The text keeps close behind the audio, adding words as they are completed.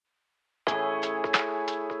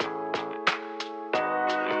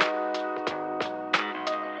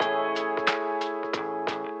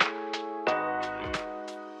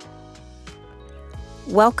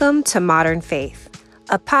Welcome to Modern Faith,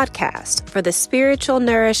 a podcast for the spiritual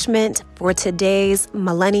nourishment for today's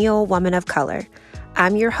millennial woman of color.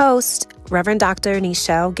 I'm your host, Reverend Dr.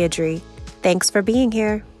 Nichelle Guidry. Thanks for being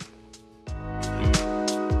here.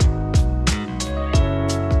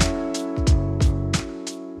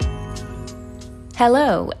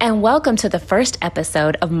 Hello, and welcome to the first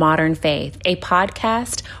episode of Modern Faith, a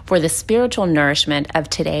podcast for the spiritual nourishment of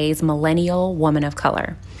today's millennial woman of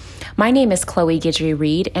color. My name is Chloe Guidry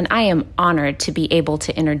Reed, and I am honored to be able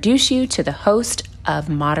to introduce you to the host of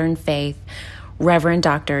Modern Faith, Reverend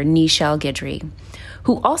Dr. Nichelle Guidry,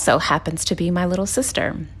 who also happens to be my little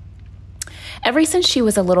sister. Ever since she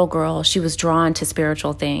was a little girl, she was drawn to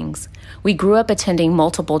spiritual things. We grew up attending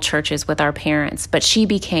multiple churches with our parents, but she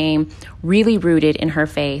became really rooted in her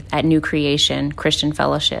faith at New Creation Christian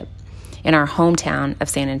Fellowship in our hometown of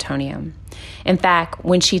San Antonio. In fact,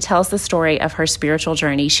 when she tells the story of her spiritual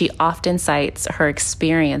journey, she often cites her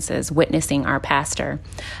experiences witnessing our pastor,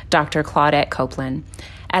 Dr. Claudette Copeland,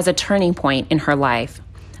 as a turning point in her life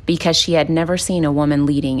because she had never seen a woman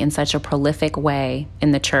leading in such a prolific way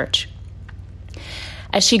in the church.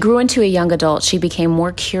 As she grew into a young adult, she became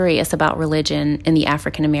more curious about religion in the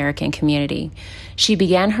African American community. She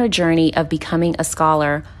began her journey of becoming a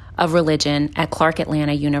scholar of religion at Clark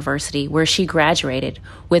Atlanta University, where she graduated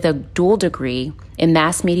with a dual degree in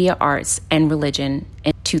mass media arts and religion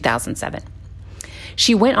in 2007.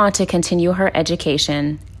 She went on to continue her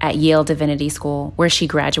education at Yale Divinity School, where she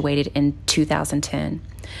graduated in 2010.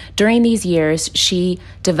 During these years, she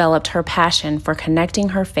developed her passion for connecting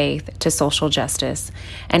her faith to social justice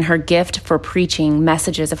and her gift for preaching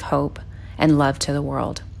messages of hope and love to the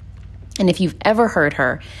world. And if you've ever heard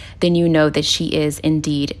her, then you know that she is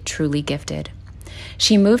indeed truly gifted.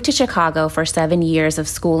 She moved to Chicago for 7 years of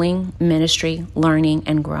schooling, ministry, learning,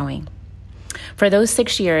 and growing. For those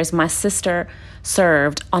 6 years, my sister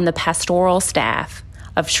served on the pastoral staff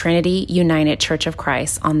of Trinity United Church of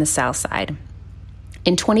Christ on the South Side.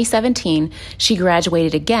 In 2017, she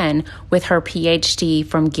graduated again with her PhD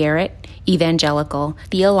from Garrett Evangelical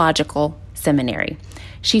Theological Seminary.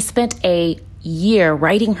 She spent a year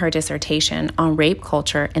writing her dissertation on rape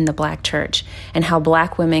culture in the Black church and how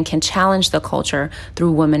Black women can challenge the culture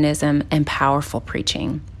through womanism and powerful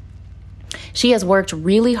preaching. She has worked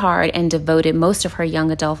really hard and devoted most of her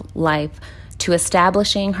young adult life to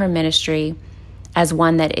establishing her ministry as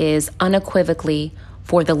one that is unequivocally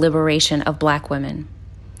for the liberation of Black women.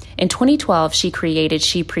 In 2012, she created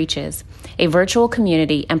She Preaches, a virtual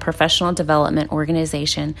community and professional development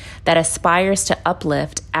organization that aspires to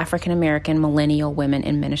uplift African American millennial women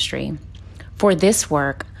in ministry. For this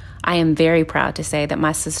work, I am very proud to say that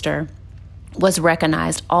my sister was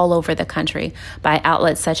recognized all over the country by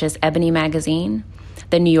outlets such as Ebony Magazine,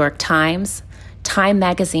 the New York Times, Time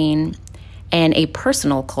Magazine, and a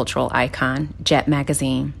personal cultural icon, Jet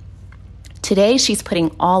Magazine. Today, she's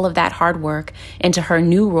putting all of that hard work into her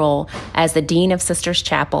new role as the Dean of Sisters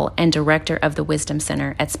Chapel and Director of the Wisdom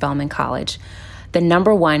Center at Spelman College, the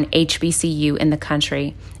 #1 HBCU in the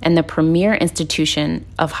country and the premier institution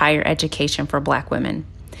of higher education for Black women.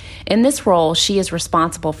 In this role, she is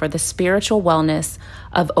responsible for the spiritual wellness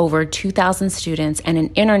of over 2,000 students and an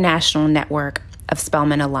international network of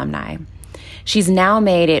Spelman alumni. She's now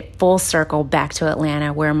made it full circle back to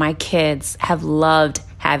Atlanta, where my kids have loved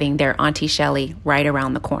having their Auntie Shelly right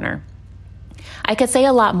around the corner. I could say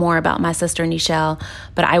a lot more about my sister Nichelle,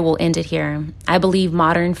 but I will end it here. I believe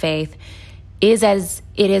Modern Faith is, as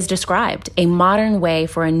it is described, a modern way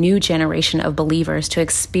for a new generation of believers to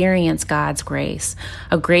experience God's grace,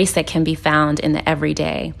 a grace that can be found in the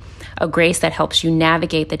everyday, a grace that helps you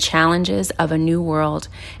navigate the challenges of a new world,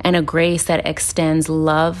 and a grace that extends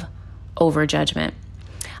love over judgment.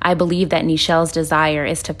 I believe that Nichelle's desire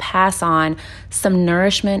is to pass on some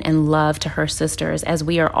nourishment and love to her sisters as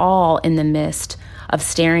we are all in the midst of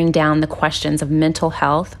staring down the questions of mental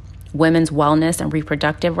health, women's wellness and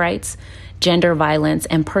reproductive rights, gender violence,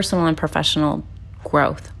 and personal and professional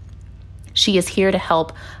growth. She is here to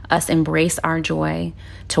help us embrace our joy,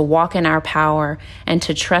 to walk in our power, and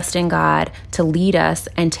to trust in God to lead us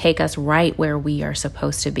and take us right where we are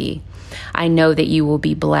supposed to be. I know that you will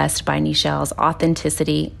be blessed by Nichelle's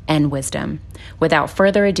authenticity and wisdom. Without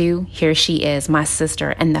further ado, here she is, my sister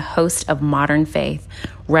and the host of Modern Faith,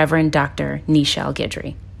 Reverend Dr. Nichelle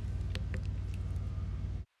Guidry.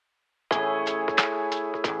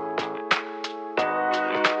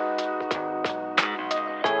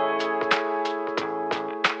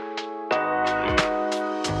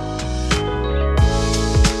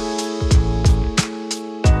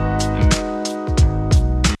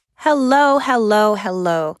 Hello, hello,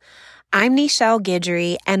 hello. I'm Nichelle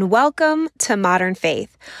Guidry, and welcome to Modern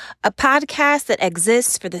Faith, a podcast that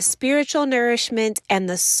exists for the spiritual nourishment and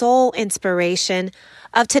the soul inspiration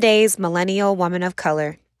of today's millennial woman of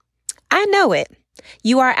color. I know it.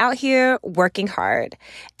 You are out here working hard.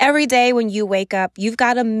 Every day when you wake up, you've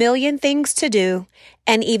got a million things to do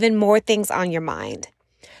and even more things on your mind.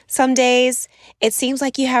 Some days, it seems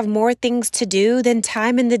like you have more things to do than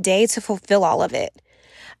time in the day to fulfill all of it.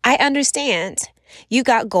 I understand. You've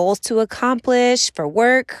got goals to accomplish for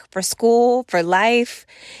work, for school, for life.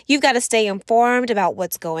 You've got to stay informed about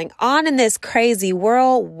what's going on in this crazy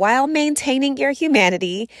world while maintaining your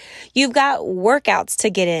humanity. You've got workouts to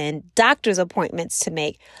get in, doctor's appointments to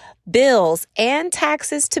make, bills and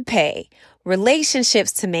taxes to pay,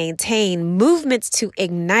 relationships to maintain, movements to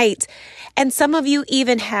ignite, and some of you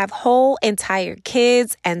even have whole entire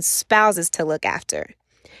kids and spouses to look after.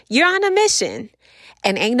 You're on a mission.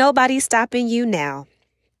 And ain't nobody stopping you now.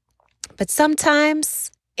 But sometimes,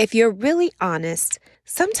 if you're really honest,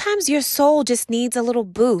 sometimes your soul just needs a little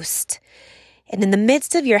boost. And in the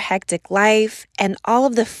midst of your hectic life and all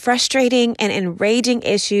of the frustrating and enraging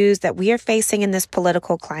issues that we are facing in this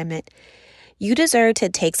political climate, you deserve to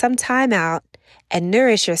take some time out and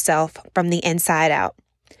nourish yourself from the inside out.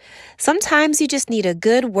 Sometimes you just need a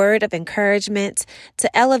good word of encouragement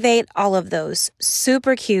to elevate all of those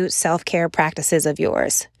super cute self-care practices of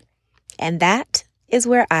yours. And that is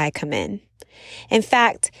where I come in. In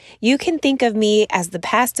fact, you can think of me as the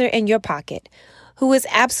pastor in your pocket who is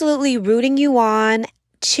absolutely rooting you on,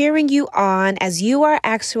 cheering you on as you are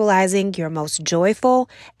actualizing your most joyful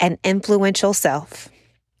and influential self.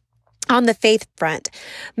 On the faith front,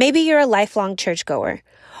 maybe you're a lifelong churchgoer.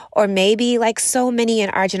 Or maybe, like so many in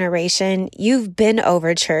our generation, you've been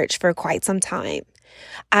over church for quite some time.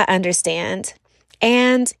 I understand.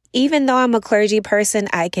 And even though I'm a clergy person,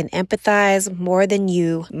 I can empathize more than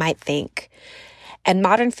you might think. And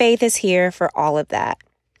Modern Faith is here for all of that.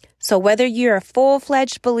 So whether you're a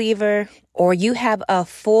full-fledged believer or you have a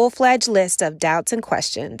full-fledged list of doubts and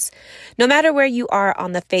questions, no matter where you are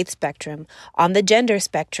on the faith spectrum, on the gender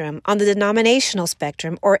spectrum, on the denominational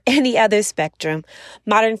spectrum, or any other spectrum,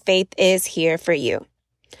 Modern Faith is here for you.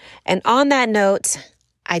 And on that note,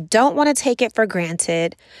 I don't want to take it for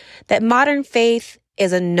granted that Modern Faith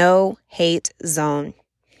is a no-hate zone.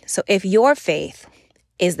 So if your faith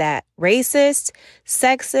is that racist,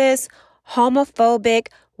 sexist, homophobic,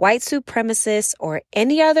 white supremacist, or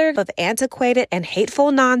any other of antiquated and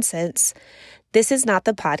hateful nonsense, this is not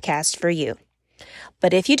the podcast for you.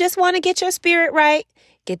 But if you just want to get your spirit right,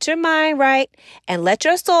 get your mind right, and let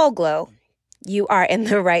your soul glow, you are in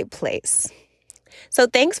the right place. So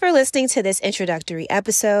thanks for listening to this introductory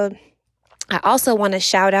episode. I also want to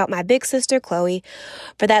shout out my big sister, Chloe,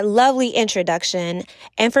 for that lovely introduction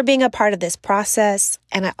and for being a part of this process.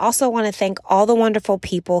 And I also want to thank all the wonderful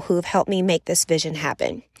people who've helped me make this vision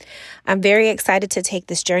happen. I'm very excited to take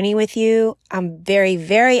this journey with you. I'm very,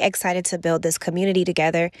 very excited to build this community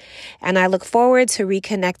together. And I look forward to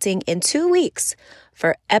reconnecting in 2 weeks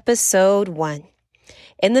for episode 1.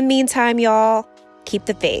 In the meantime, y'all, keep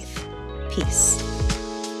the faith. Peace.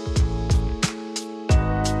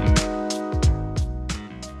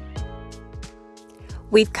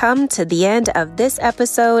 We've come to the end of this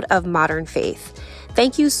episode of Modern Faith.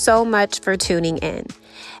 Thank you so much for tuning in.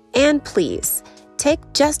 And please, take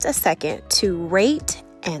just a second to rate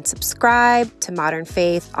and subscribe to Modern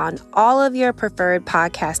Faith on all of your preferred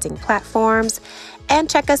podcasting platforms and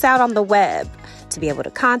check us out on the web to be able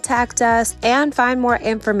to contact us and find more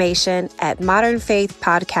information at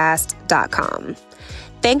modernfaithpodcast.com.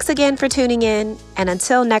 Thanks again for tuning in, and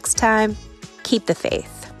until next time, keep the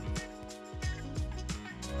faith.